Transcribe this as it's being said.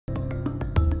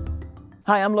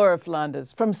Hi, I'm Laura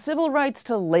Flanders. From civil rights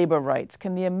to labor rights,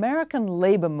 can the American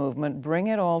labor movement bring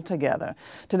it all together?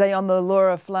 Today on the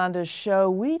Laura Flanders Show,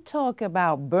 we talk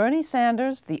about Bernie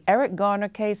Sanders, the Eric Garner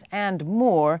case, and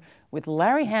more with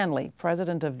Larry Hanley,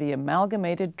 president of the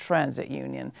Amalgamated Transit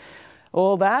Union.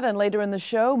 All that and later in the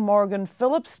show, Morrigan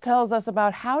Phillips tells us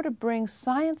about how to bring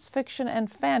science fiction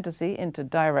and fantasy into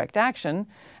direct action,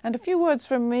 and a few words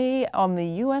from me on the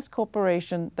U.S.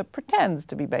 corporation that pretends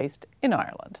to be based in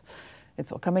Ireland. It's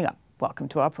all coming up. Welcome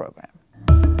to our program.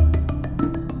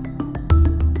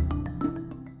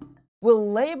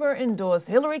 Will Labor endorse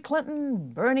Hillary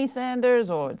Clinton, Bernie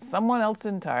Sanders, or someone else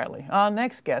entirely? Our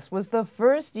next guest was the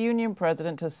first union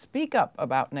president to speak up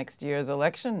about next year's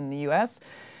election in the U.S.,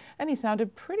 and he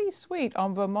sounded pretty sweet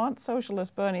on Vermont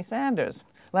socialist Bernie Sanders.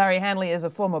 Larry Hanley is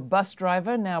a former bus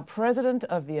driver, now president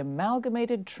of the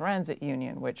Amalgamated Transit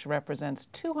Union, which represents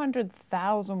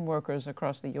 200,000 workers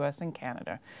across the U.S. and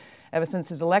Canada. Ever since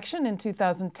his election in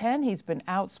 2010, he's been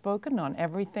outspoken on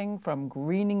everything from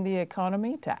greening the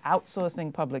economy to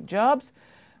outsourcing public jobs.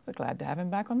 We're glad to have him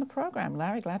back on the program.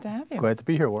 Larry, glad to have you. Glad to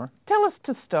be here, Laura. Tell us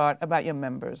to start about your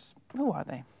members. Who are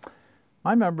they?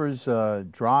 My members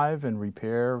drive and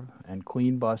repair and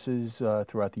clean buses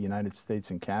throughout the United States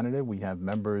and Canada. We have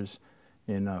members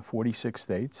in 46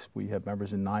 states. We have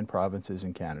members in 9 provinces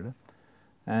in Canada.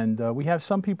 And we have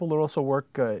some people that also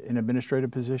work in administrative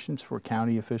positions for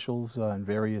county officials in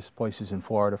various places in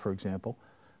Florida, for example,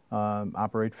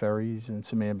 operate ferries and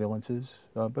some ambulances,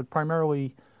 but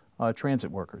primarily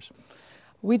transit workers.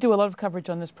 We do a lot of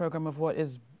coverage on this program of what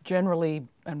is generally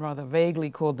and rather vaguely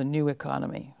called the new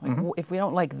economy. Like, if we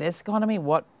don't like this economy,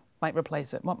 what might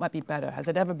replace it? What might be better? Has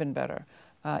it ever been better?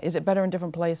 Is it better in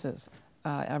different places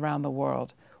around the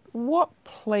world? What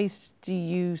place do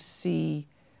you see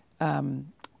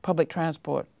public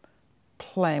transport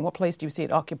playing? What place do you see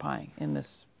it occupying in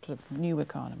this sort of new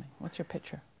economy? What's your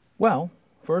picture? Well,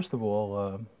 first of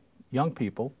all, young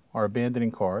people are abandoning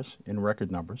cars in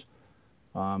record numbers.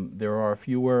 There are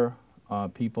fewer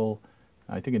people,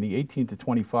 I think in the 18 to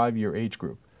 25-year age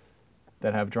group,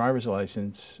 that have driver's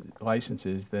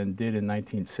licenses than did in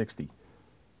 1960.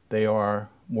 They are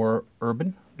more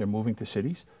urban. They're moving to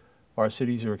cities. Our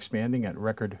cities are expanding at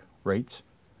record rates,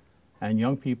 and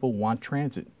young people want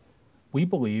transit. We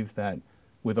believe that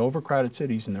with overcrowded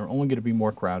cities, and they're only going to be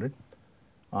more crowded,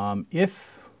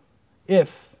 if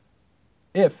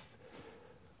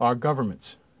our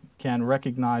governments can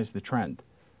recognize the trend,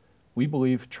 we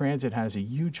believe transit has a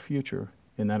huge future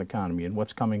in that economy and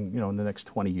what's coming, in the next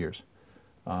 20 years.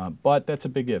 But that's a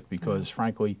big if because,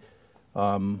 frankly,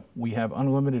 we have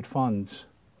unlimited funds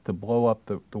to blow up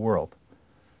the world.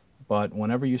 But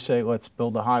whenever you say, let's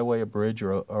build a highway, a bridge,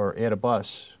 or add a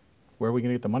bus, where are we going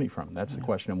to get the money from? That's the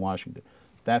question in Washington.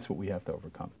 That's what we have to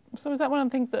overcome. So is that one of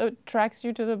the things that attracts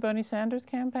you to the Bernie Sanders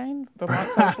campaign?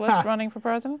 Vermont socialist running for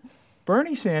president?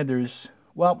 Bernie Sanders,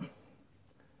 well,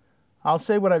 I'll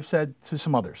say what I've said to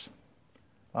some others.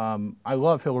 I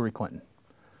love Hillary Clinton.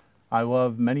 I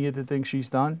love many of the things she's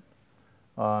done.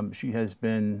 She has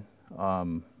been,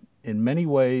 in many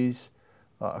ways,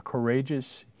 a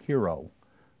courageous hero,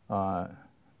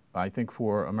 I think,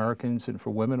 for Americans and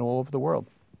for women all over the world.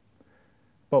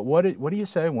 But what do you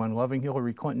say when loving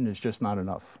Hillary Clinton is just not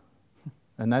enough?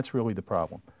 And that's really the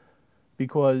problem.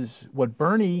 Because what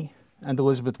Bernie and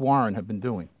Elizabeth Warren have been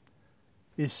doing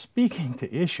is speaking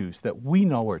to issues that we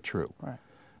know are true. Right.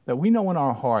 That we know in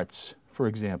our hearts, for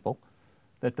example,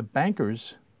 that the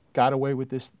bankers got away with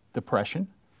this depression.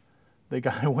 They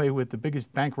got away with the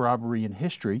biggest bank robbery in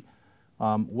history,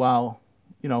 while,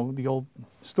 the old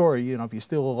story, if you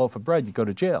steal a loaf of bread, you go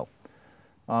to jail.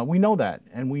 We know that,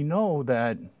 and we know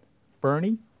that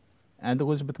Bernie and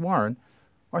Elizabeth Warren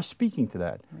are speaking to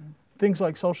that. Things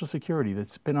like Social Security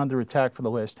that's been under attack for the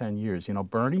last 10 years.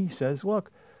 Bernie says,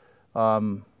 look,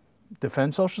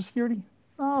 defend Social Security?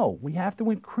 No, we have to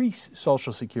increase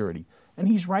Social Security. And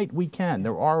he's right, we can.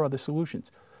 There are other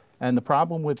solutions. And the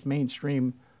problem with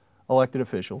mainstream elected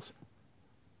officials,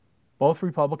 both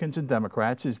Republicans and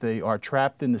Democrats, is they are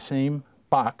trapped in the same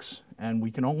box, and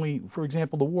we can only, for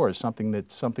example, the war is something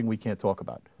we can't talk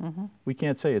about. We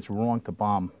can't say it's wrong to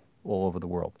bomb all over the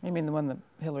world. You mean the one that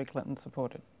Hillary Clinton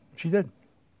supported? She did,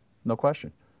 no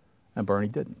question, and Bernie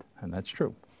didn't, and that's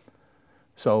true.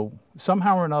 So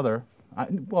somehow or another,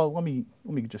 well, let me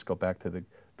just go back to the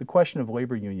question of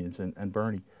labor unions and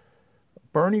Bernie.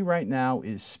 Bernie right now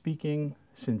is speaking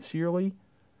sincerely,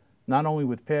 not only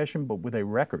with passion, but with a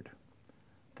record,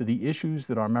 to the issues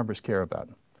that our members care about.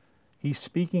 He's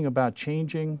speaking about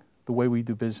changing the way we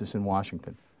do business in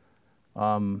Washington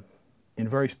in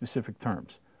very specific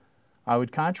terms. I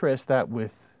would contrast that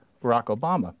with Barack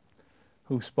Obama,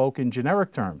 who spoke in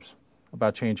generic terms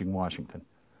about changing Washington.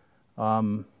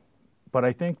 But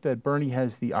I think that Bernie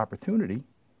has the opportunity,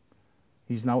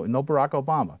 he's no Barack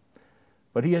Obama,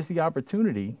 but he has the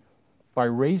opportunity by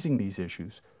raising these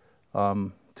issues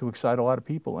to excite a lot of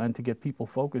people and to get people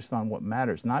focused on what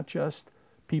matters, not just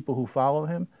people who follow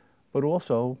him, but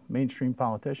also mainstream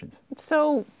politicians.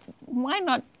 So why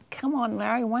not, come on,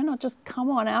 Larry, why not just come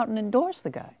on out and endorse the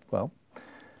guy? Well,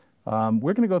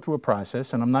 we're going to go through a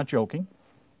process, and I'm not joking,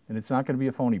 and it's not going to be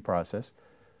a phony process.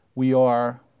 We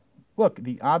are, look,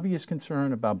 the obvious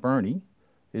concern about Bernie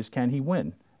is, can he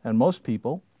win? And most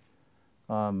people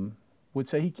would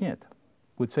say he can't,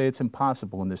 would say it's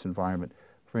impossible in this environment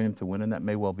for him to win, and that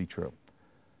may well be true.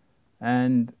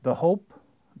 And the hope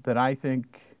that I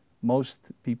think most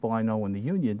people I know in the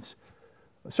unions,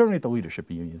 certainly at the leadership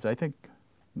of unions, I think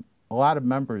a lot of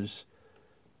members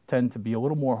tend to be a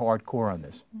little more hardcore on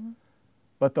this. Mm-hmm.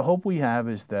 But the hope we have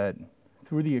is that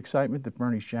through the excitement that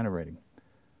Bernie's generating,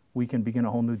 we can begin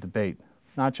a whole new debate,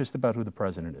 not just about who the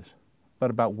president is,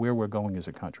 but about where we're going as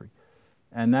a country.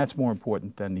 And that's more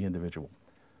important than the individual.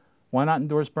 Why not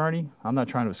endorse Bernie? I'm not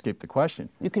trying to escape the question.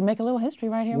 You can make a little history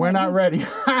right here. We're not ready.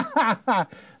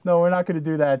 No, we're not going to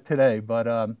do that today,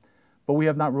 but we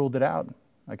have not ruled it out,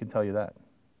 I can tell you that.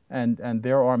 And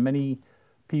there are many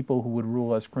people who would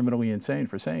rule us criminally insane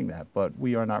for saying that, but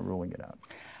we are not ruling it out.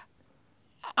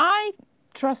 I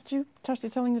trust you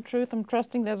telling the truth. I'm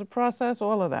trusting there's a process,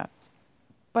 all of that.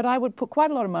 But I would put quite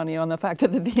a lot of money on the fact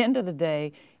that at the end of the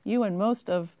day, you and most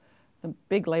of the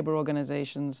big labor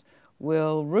organizations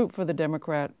will root for the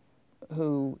Democrat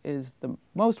who is the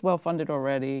most well-funded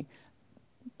already,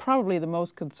 probably the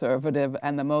most conservative,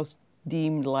 and the most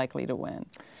deemed likely to win.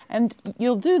 And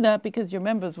you'll do that because your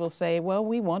members will say, well,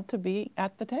 we want to be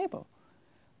at the table.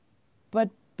 But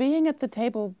being at the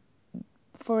table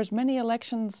for as many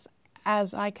elections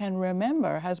as I can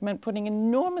remember has meant putting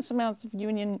enormous amounts of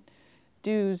union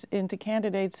dues into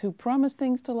candidates who promise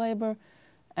things to labor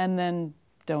and then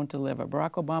don't deliver.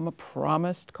 Barack Obama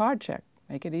promised card check,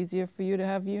 make it easier for you to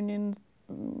have union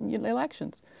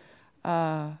elections.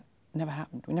 Never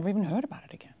happened. We never even heard about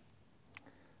it again.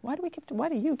 Why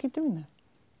do you keep doing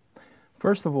that?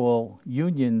 First of all,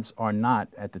 unions are not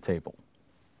at the table.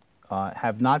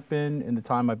 Have not been in the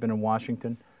time I've been in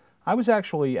Washington. I was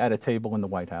actually at a table in the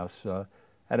White House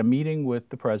at a meeting with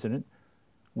the president,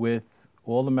 with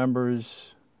all the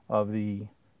members of the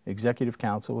Executive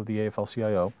Council of the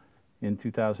AFL-CIO in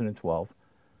 2012.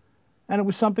 And it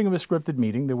was something of a scripted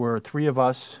meeting. There were 3 of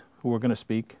us who were going to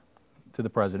speak to the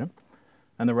president,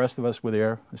 and the rest of us were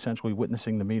there essentially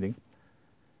witnessing the meeting.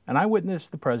 And I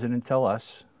witnessed the president tell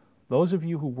us, those of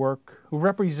you who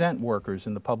represent workers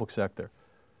in the public sector,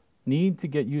 need to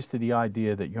get used to the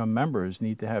idea that your members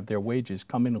need to have their wages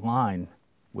come in line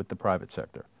with the private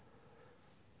sector.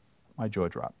 My jaw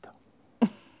dropped.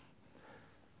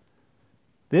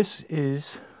 This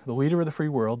is the leader of the free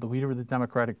world, the leader of the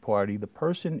Democratic Party, the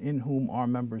person in whom our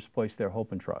members place their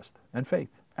hope and trust and faith.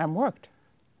 And worked.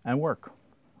 And work.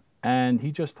 And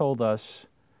he just told us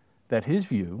that his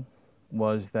view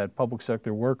was that public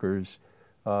sector workers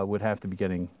would have to be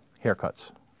getting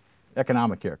haircuts,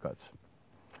 economic haircuts.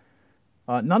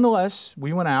 Nonetheless,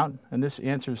 we went out, and this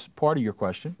answers part of your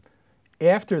question.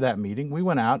 After that meeting, we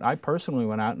went out, I personally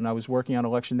went out, and I was working on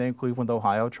Election Day in Cleveland,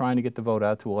 Ohio, trying to get the vote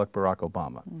out to elect Barack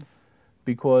Obama.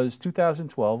 Because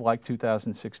 2012, like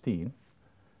 2016,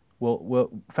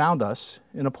 found us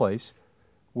in a place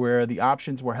where the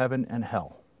options were heaven and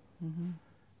hell. Mm-hmm.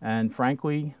 And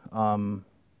frankly, and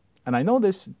I know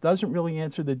this doesn't really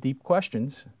answer the deep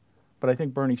questions, but I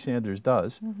think Bernie Sanders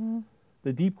does. Mm-hmm.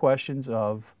 The deep questions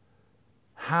of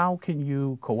how can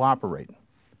you cooperate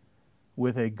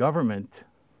with a government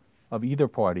of either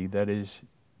party that is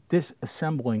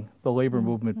disassembling the labor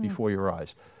movement before your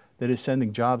eyes, that is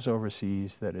sending jobs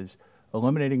overseas, that is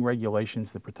eliminating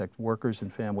regulations that protect workers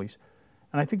and families.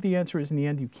 And I think the answer is, in the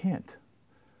end, you can't.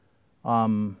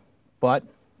 But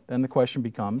then the question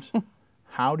becomes,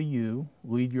 how do you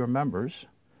lead your members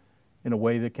in a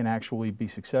way that can actually be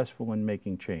successful in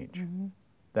making change? Mm-hmm.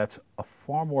 That's a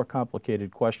far more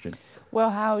complicated question. Well,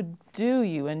 how do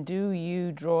you, and do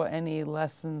you draw any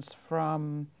lessons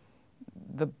from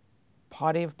the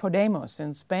party of Podemos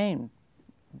in Spain,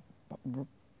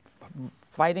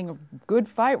 fighting a good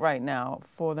fight right now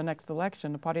for the next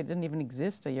election, a party that didn't even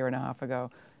exist a year and a half ago?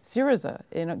 Syriza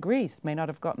in Greece may not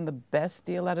have gotten the best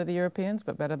deal out of the Europeans,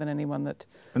 but better than anyone that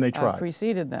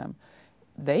preceded them.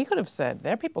 They could have said,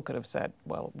 their people could have said,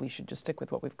 well, we should just stick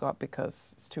with what we've got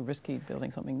because it's too risky building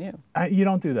something new. You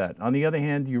don't do that. On the other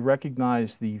hand, you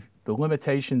recognize the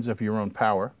limitations of your own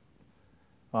power,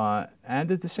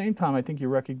 And at the same time, I think you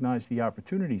recognize the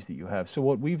opportunities that you have. So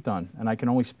what we've done, and I can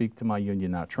only speak to my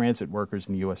union now, transit workers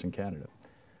in the U.S. and Canada,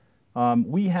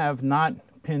 we have not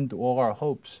pinned all our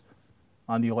hopes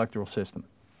on the electoral system,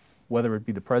 whether it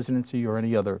be the presidency or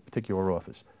any other particular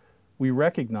office. We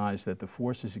recognize that the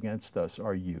forces against us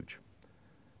are huge.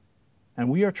 And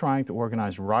we are trying to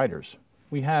organize riders.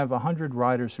 We have 100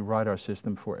 riders who ride our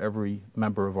system for every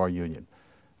member of our union.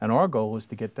 And our goal is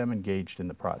to get them engaged in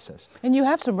the process. And you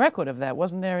have some record of that.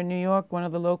 Wasn't there in New York, one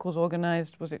of the locals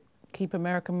organized, was it Keep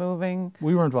America Moving?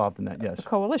 We were involved in that, yes. A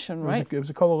coalition, right? It was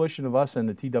a coalition of us and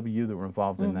the TWU that were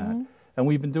involved in that. And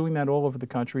we've been doing that all over the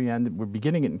country, and we're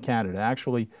beginning it in Canada.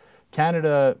 Actually,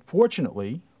 Canada,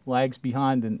 fortunately, lags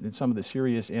behind in some of the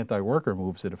serious anti-worker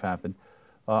moves that have happened.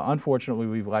 Unfortunately,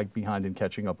 we've lagged behind in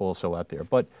catching up also out there.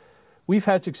 But we've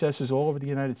had successes all over the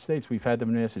United States. We've had them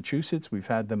in Massachusetts. We've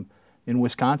had them in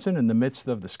Wisconsin. In the midst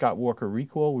of the Scott Walker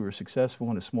recall, we were successful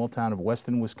in a small town of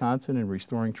Weston, Wisconsin, in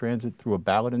restoring transit through a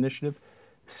ballot initiative.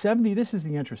 This is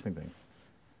the interesting thing.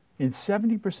 In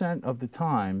 70% of the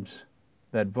times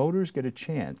that voters get a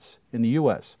chance in the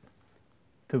U.S.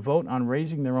 to vote on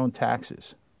raising their own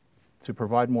taxes to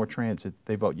provide more transit,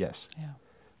 they vote yes. Yeah.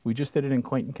 We just did it in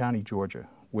Clayton County, Georgia,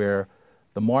 where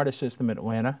the MARTA system in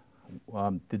Atlanta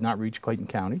did not reach Clayton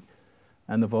County.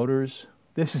 And the voters,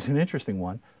 this is an interesting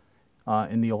one,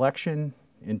 in the election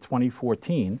in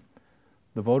 2014,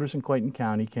 the voters in Clayton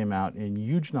County came out in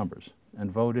huge numbers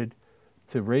and voted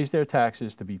to raise their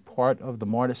taxes to be part of the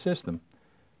MARTA system.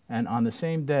 And on the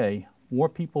same day, more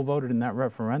people voted in that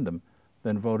referendum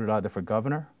than voted either for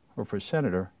governor or for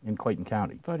senator in Clayton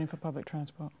County. Voting for public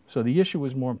transport. So the issue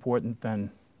was more important than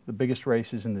the biggest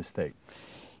races in the state.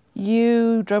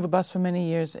 You drove a bus for many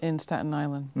years in Staten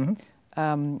Island,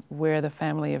 where the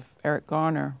family of Eric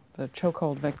Garner, the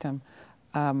chokehold victim,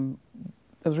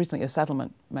 there was recently a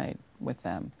settlement made with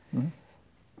them.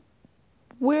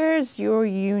 Where's your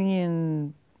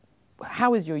union,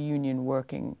 how is your union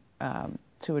working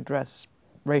to address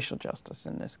racial justice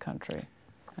in this country?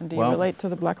 And do you relate to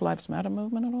the Black Lives Matter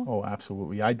movement at all? Oh,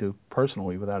 absolutely. I do,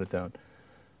 personally, without a doubt.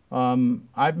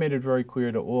 I've made it very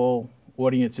clear to all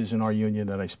audiences in our union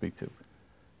that I speak to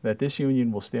that this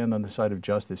union will stand on the side of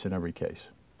justice in every case.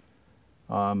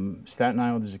 Staten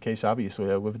Island is a case, obviously.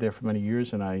 I lived there for many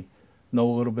years, and I know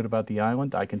a little bit about the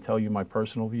island. I can tell you my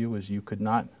personal view is you could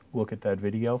not look at that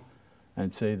video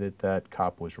and say that that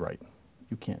cop was right.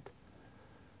 You can't.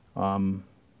 On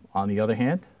the other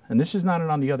hand, and this is not an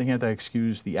on the other hand I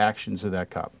excuse the actions of that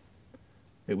cop.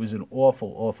 It was an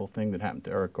awful, awful thing that happened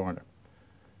to Eric Garner.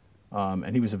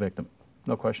 And he was a victim.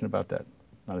 No question about that.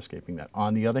 Not escaping that.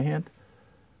 On the other hand,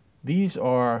 these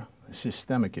are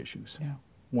systemic issues. Yeah.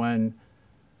 When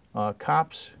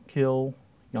cops kill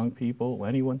young people,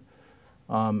 anyone,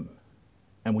 and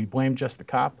we blame just the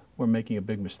cop, we're making a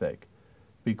big mistake,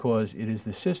 because it is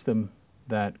the system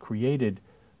that created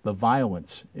the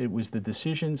violence. It was the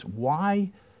decisions.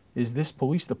 Why is this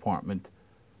police department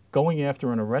going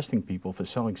after and arresting people for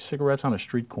selling cigarettes on a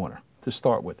street corner to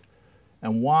start with?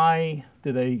 And why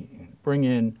do they bring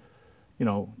in,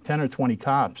 10 or 20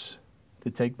 cops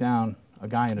to take down a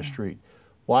guy in a street?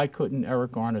 Why couldn't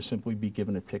Eric Garner simply be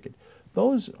given a ticket?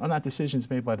 Those are not decisions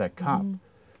made by that cop.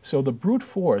 So the brute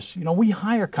force, we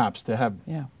hire cops to have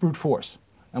brute force,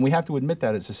 and we have to admit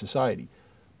that as a society.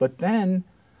 But then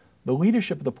the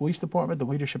leadership of the police department, the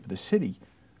leadership of the city,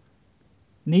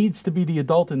 needs to be the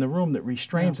adult in the room that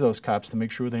restrains those cops to make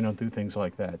sure they don't do things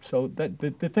like that. So that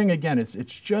the thing, again, it's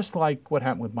just like what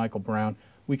happened with Michael Brown.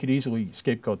 We could easily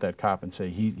scapegoat that cop and say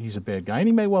he's a bad guy, and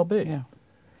he may well be. Yeah.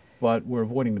 But we're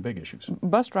avoiding the big issues.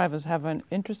 Bus drivers have an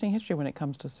interesting history when it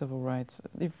comes to civil rights.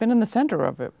 You've been in the center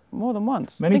of it more than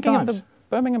once. Many times. Thinking of the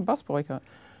Birmingham bus boycott.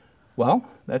 Well,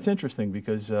 that's interesting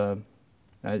because,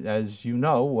 as you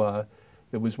know,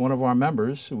 it was one of our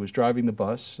members who was driving the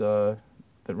bus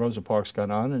that Rosa Parks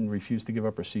got on and refused to give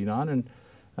up her seat on,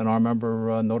 and our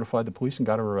member notified the police and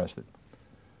got her arrested.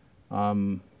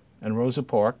 And Rosa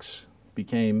Parks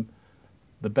became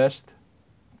the best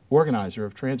organizer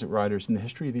of transit riders in the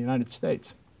history of the United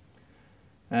States.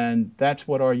 And that's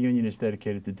what our union is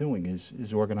dedicated to doing,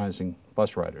 is organizing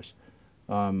bus riders.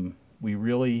 We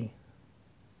really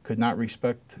could not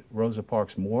respect Rosa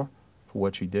Parks more for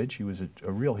what she did. She was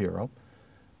a real hero.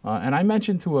 And I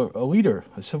mentioned to a leader,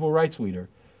 a civil rights leader,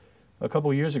 a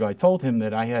couple of years ago, I told him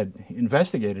that I had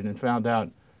investigated and found out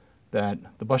that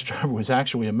the bus driver was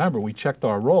actually a member. We checked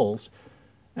our rolls.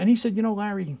 And he said,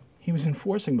 Larry, he was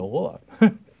enforcing the law.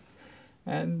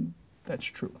 And that's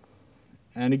true.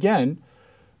 And again,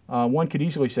 one could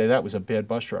easily say that was a bad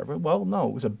bus driver. Well, no,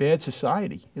 it was a bad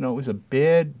society. It was a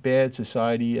bad, bad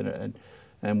society, and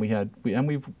and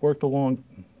we've worked a long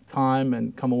time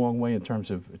and come a long way in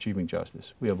terms of achieving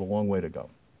justice. We have a long way to go.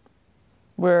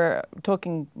 We're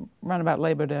talking around about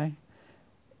Labor Day.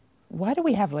 Why do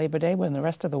we have Labor Day when the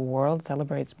rest of the world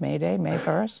celebrates May Day, May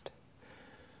 1st?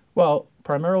 Well,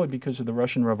 primarily because of the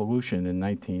Russian Revolution in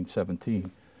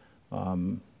 1917,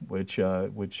 which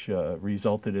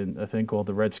resulted in a thing called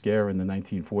the Red Scare in the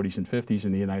 1940s and 50s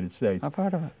in the United States. I've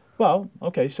heard of it. Well,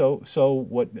 okay, so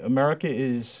what America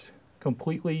is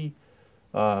completely,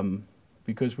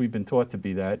 because we've been taught to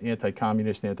be that,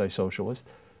 anti-communist, anti-socialist,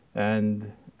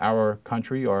 and our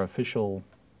country, our official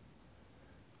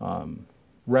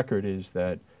record is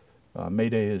that May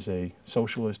Day is a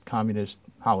socialist, communist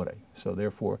holiday. So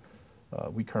therefore,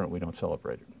 we currently don't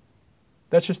celebrate it.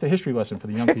 That's just a history lesson for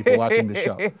the young people watching the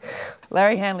show.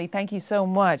 Larry Hanley, thank you so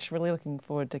much. Really looking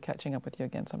forward to catching up with you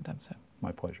again sometime soon.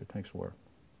 My pleasure. Thanks, Laura.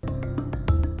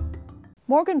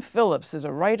 Morrigan Phillips is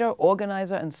a writer,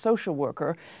 organizer, and social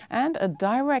worker, and a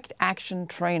direct action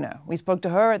trainer. We spoke to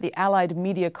her at the Allied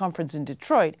Media Conference in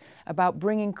Detroit about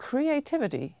bringing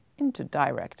creativity into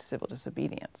direct civil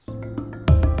disobedience.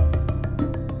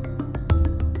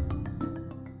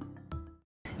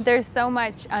 There's so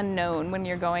much unknown when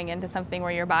you're going into something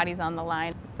where your body's on the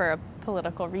line for a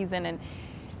political reason, and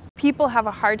people have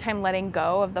a hard time letting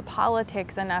go of the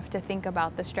politics enough to think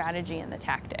about the strategy and the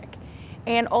tactic,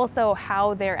 and also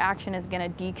how their action is going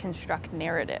to deconstruct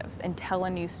narratives and tell a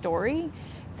new story.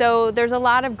 So there's a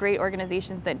lot of great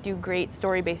organizations that do great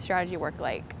story-based strategy work,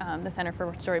 like the Center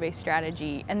for Story-Based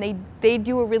Strategy, and they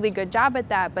do a really good job at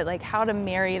that, but like how to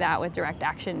marry that with direct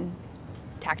action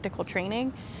tactical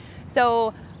training.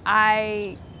 So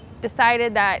I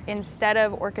decided that instead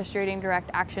of orchestrating direct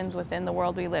actions within the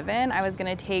world we live in, I was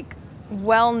going to take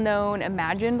well-known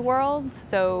imagined worlds,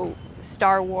 so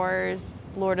Star Wars,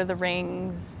 Lord of the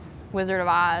Rings, Wizard of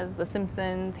Oz, The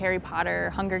Simpsons, Harry Potter,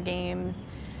 Hunger Games,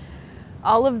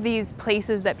 all of these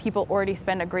places that people already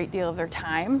spend a great deal of their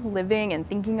time living and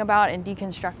thinking about and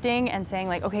deconstructing, and saying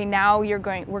like, okay, now we're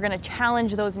going to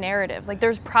challenge those narratives. Like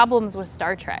there's problems with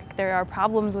Star Trek, there are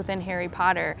problems within Harry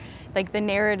Potter. Like the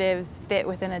narratives fit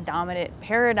within a dominant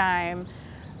paradigm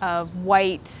of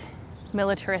white,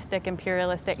 militaristic,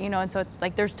 imperialistic, you know, and so it's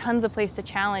like there's tons of place to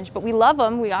challenge, but we love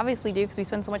them, we obviously do because we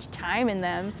spend so much time in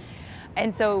them.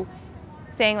 And so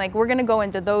saying like, we're gonna go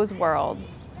into those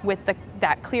worlds with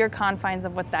that clear confines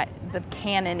of what the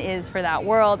canon is for that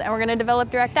world, and we're gonna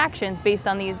develop direct actions based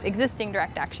on these existing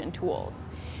direct action tools.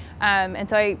 And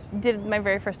so I did my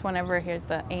very first one ever here at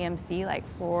the AMC like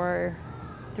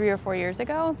 3 or 4 years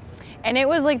ago. And it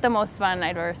was like the most fun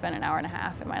I'd ever spent an hour and a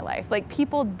half in my life. Like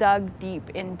people dug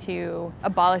deep into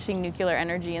abolishing nuclear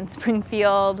energy in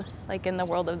Springfield, like in the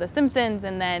world of The Simpsons,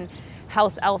 and then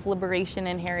house elf liberation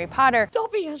in Harry Potter.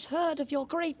 Dobby has heard of your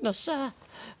greatness, sir,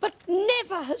 but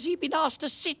never has he been asked to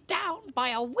sit down by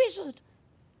a wizard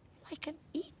like an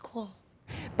equal.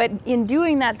 But in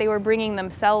doing that, they were bringing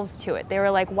themselves to it. They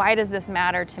were like, why does this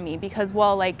matter to me? Because,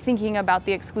 well, like thinking about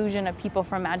the exclusion of people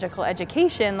from magical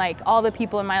education, like all the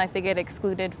people in my life that get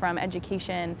excluded from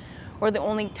education, or the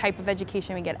only type of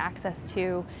education we get access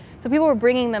to. So people were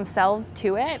bringing themselves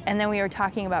to it, and then we were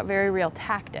talking about very real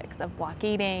tactics of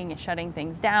blockading and shutting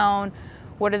things down.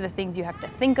 What are the things you have to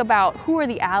think about? Who are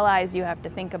the allies you have to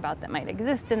think about that might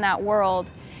exist in that world?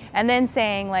 And then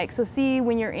saying like, so see,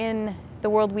 when you're in the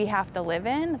world we have to live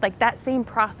in, like that same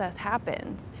process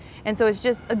happens. And so it's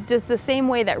just the same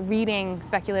way that reading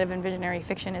speculative and visionary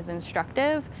fiction is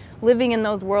instructive, living in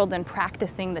those worlds and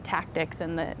practicing the tactics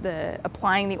and the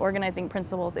applying the organizing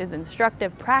principles is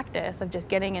instructive practice of just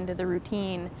getting into the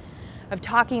routine of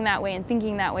talking that way and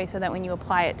thinking that way, so that when you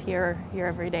apply it to your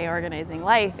everyday organizing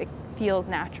life, it feels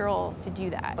natural to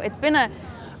do that. It's been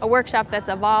a workshop that's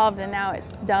evolved, and now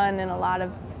it's done in a lot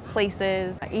of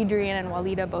places. Adrian and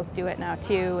Walida both do it now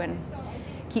too, and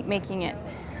keep making it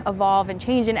evolve and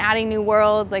change and adding new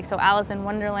worlds, like so Alice in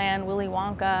Wonderland, Willy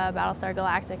Wonka, Battlestar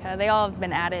Galactica, they all have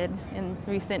been added in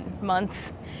recent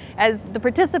months as the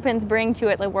participants bring to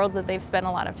it the worlds that they've spent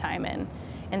a lot of time in,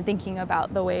 and thinking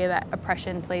about the way that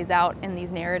oppression plays out in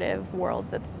these narrative worlds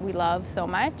that we love so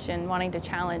much, and wanting to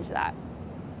challenge that.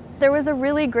 There was a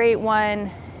really great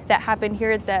one that happened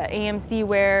here at the AMC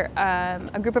where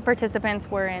a group of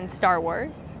participants were in Star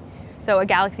Wars, so a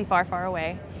galaxy far, far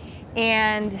away,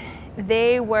 and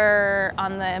they were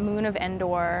on the moon of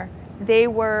Endor. They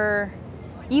were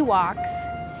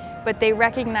Ewoks, but they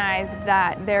recognized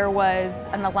that there was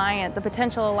an alliance, a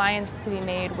potential alliance to be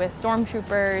made with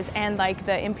stormtroopers and like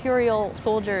the Imperial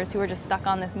soldiers who were just stuck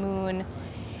on this moon.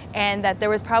 and that there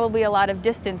was probably a lot of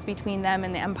distance between them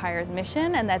and the empire's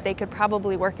mission, and that they could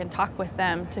probably work and talk with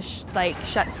them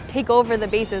to take over the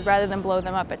bases rather than blow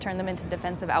them up, but turn them into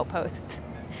defensive outposts.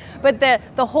 But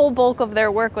the whole bulk of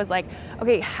their work was like,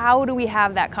 okay, how do we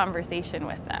have that conversation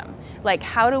with them? Like,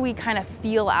 how do we kind of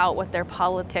feel out what their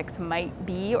politics might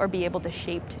be or be able to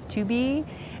shape to be?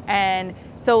 And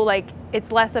so like,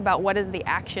 it's less about what is the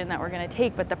action that we're gonna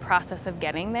take, but the process of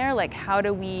getting there. Like, how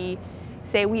do we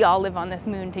say we all live on this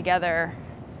moon together?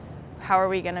 How are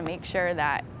we gonna make sure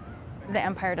that the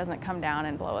empire doesn't come down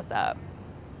and blow us up?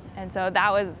 And so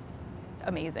that was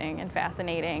amazing and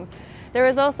fascinating. There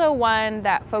was also one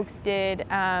that folks did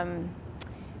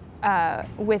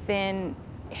within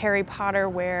Harry Potter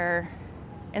where,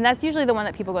 and that's usually the one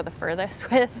that people go the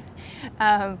furthest with,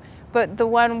 but the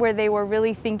one where they were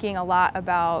really thinking a lot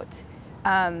about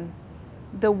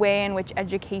the way in which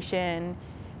education,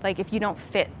 like if you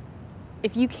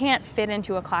can't fit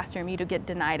into a classroom, you get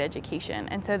denied education.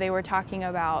 And so they were talking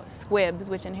about squibs,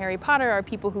 which in Harry Potter are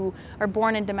people who are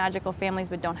born into magical families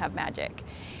but don't have magic,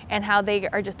 and how they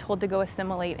are just told to go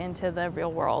assimilate into the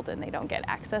real world and they don't get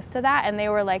access to that. And they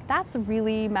were like, that's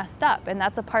really messed up. And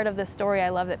that's a part of the story I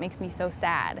love that makes me so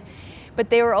sad. But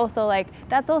they were also like,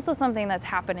 that's also something that's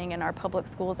happening in our public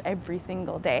schools every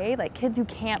single day. Like kids who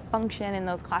can't function in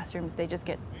those classrooms, they just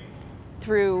get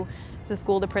through the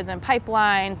school to prison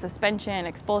pipeline, suspension,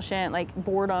 expulsion, like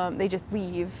boredom, they just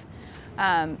leave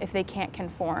if they can't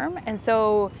conform. And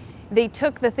so they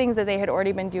took the things that they had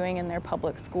already been doing in their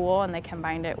public school and they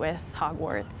combined it with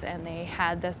Hogwarts, and they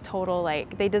had this total,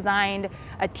 like, they designed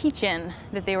a teach-in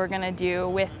that they were gonna do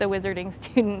with the wizarding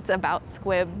students about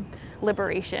squib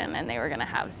liberation, and they were gonna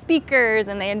have speakers,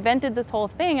 and they invented this whole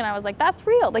thing, and I was like, that's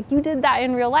real, like you did that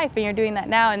in real life and you're doing that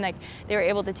now. And like they were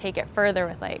able to take it further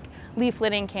with like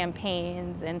leafleting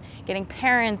campaigns and getting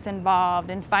parents involved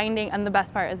and finding, and the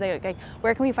best part is like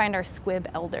where can we find our squib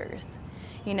elders,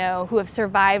 you know, who have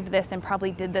survived this and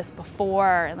probably did this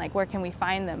before, and like where can we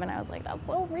find them? And I was like, that's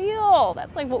so real,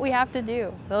 that's like what we have to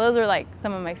do. So those are like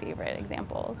some of my favorite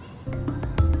examples.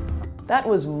 That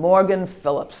was Morrigan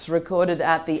Phillips, recorded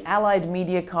at the Allied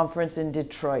Media Conference in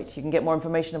Detroit. You can get more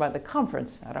information about the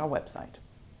conference at our website.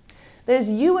 There's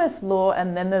U.S. law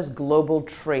and then there's global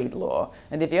trade law.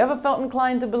 And if you ever felt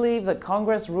inclined to believe that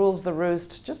Congress rules the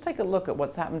roost, just take a look at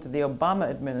what's happened to the Obama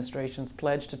administration's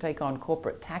pledge to take on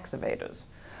corporate tax evaders.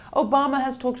 Obama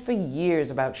has talked for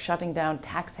years about shutting down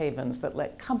tax havens that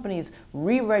let companies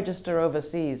re-register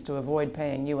overseas to avoid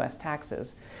paying U.S.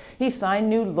 taxes. He signed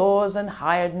new laws and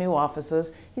hired new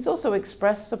officers. He's also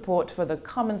expressed support for the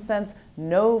common sense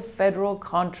No Federal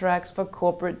Contracts for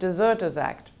Corporate Deserters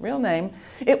Act, real name.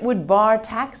 It would bar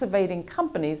tax evading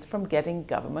companies from getting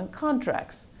government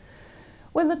contracts.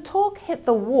 When the talk hit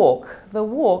the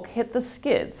walk hit the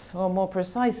skids, or more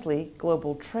precisely,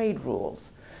 global trade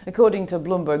rules. According to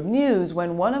Bloomberg News,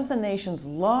 when one of the nation's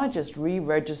largest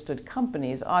re-registered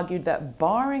companies argued that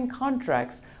barring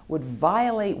contracts would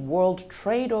violate World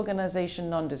Trade Organization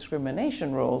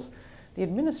non-discrimination rules, the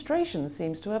administration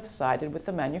seems to have sided with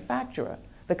the manufacturer.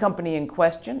 The company in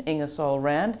question, Ingersoll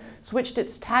Rand, switched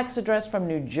its tax address from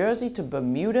New Jersey to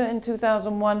Bermuda in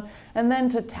 2001 and then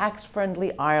to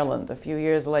tax-friendly Ireland a few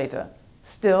years later.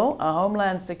 Still, a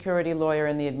Homeland Security lawyer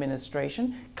in the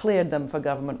administration cleared them for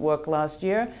government work last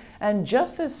year, and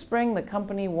just this spring the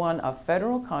company won a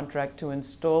federal contract to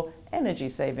install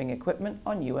energy-saving equipment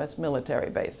on U.S. military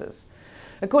bases.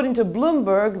 According to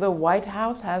Bloomberg, the White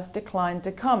House has declined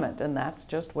to comment, and that's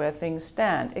just where things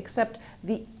stand, except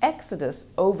the exodus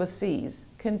overseas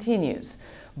continues.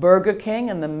 Burger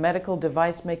King and the medical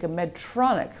device maker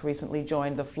Medtronic recently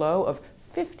joined the flow of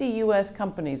 50 U.S.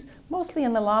 companies, mostly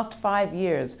in the last 5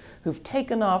 years, who've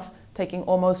taken off, taking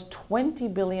almost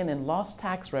 $20 billion in lost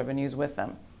tax revenues with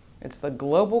them. It's the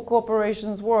global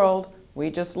corporations world.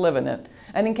 We just live in it.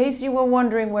 And in case you were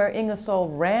wondering where Ingersoll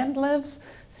Rand lives,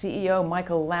 CEO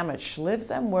Michael Lamich lives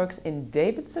and works in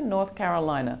Davidson, North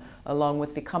Carolina, along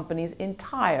with the company's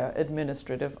entire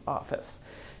administrative office.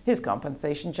 His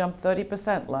compensation jumped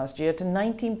 30% last year to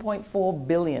 $19.4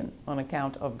 billion on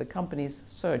account of the company's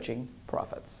surging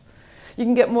profits. You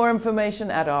can get more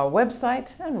information at our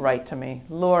website and write to me,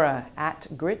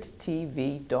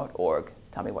 laura@grittv.org.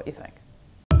 Tell me what you think.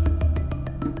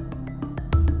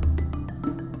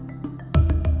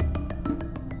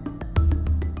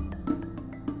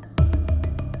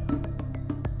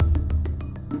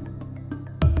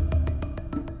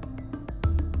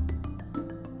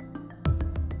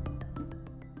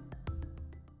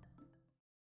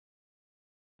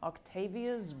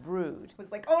 Octavia's brood.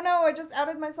 Was like, oh no, I just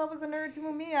outed myself as a nerd to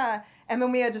Mumia. And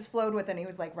Mumia just flowed with it, and he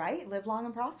was like, right? Live long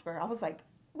and prosper. I was like,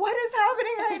 What is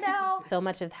happening right now? So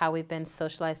much of how we've been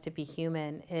socialized to be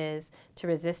human is to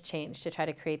resist change, to try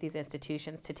to create these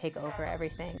institutions to take over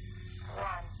everything. 1,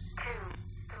 2,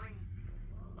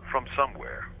 3. From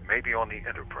somewhere, maybe on the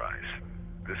Enterprise,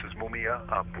 this is Mumia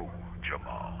Abu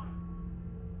Jamal.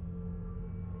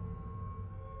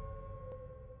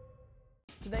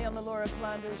 Today on the Laura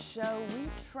Flanders Show, we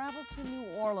travel to New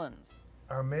Orleans.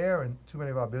 Our mayor and too many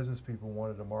of our business people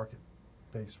wanted a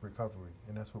market-based recovery,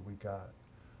 and that's what we got.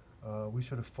 We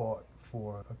should have fought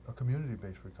for a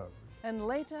community-based recovery. And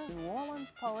later, New Orleans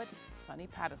poet Sonny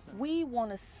Patterson. We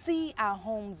want to see our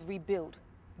homes rebuilt.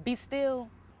 Be still,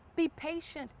 be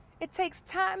patient. It takes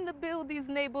time to build these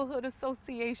neighborhood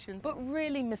associations. But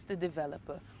really, Mr.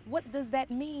 Developer, what does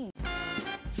that mean?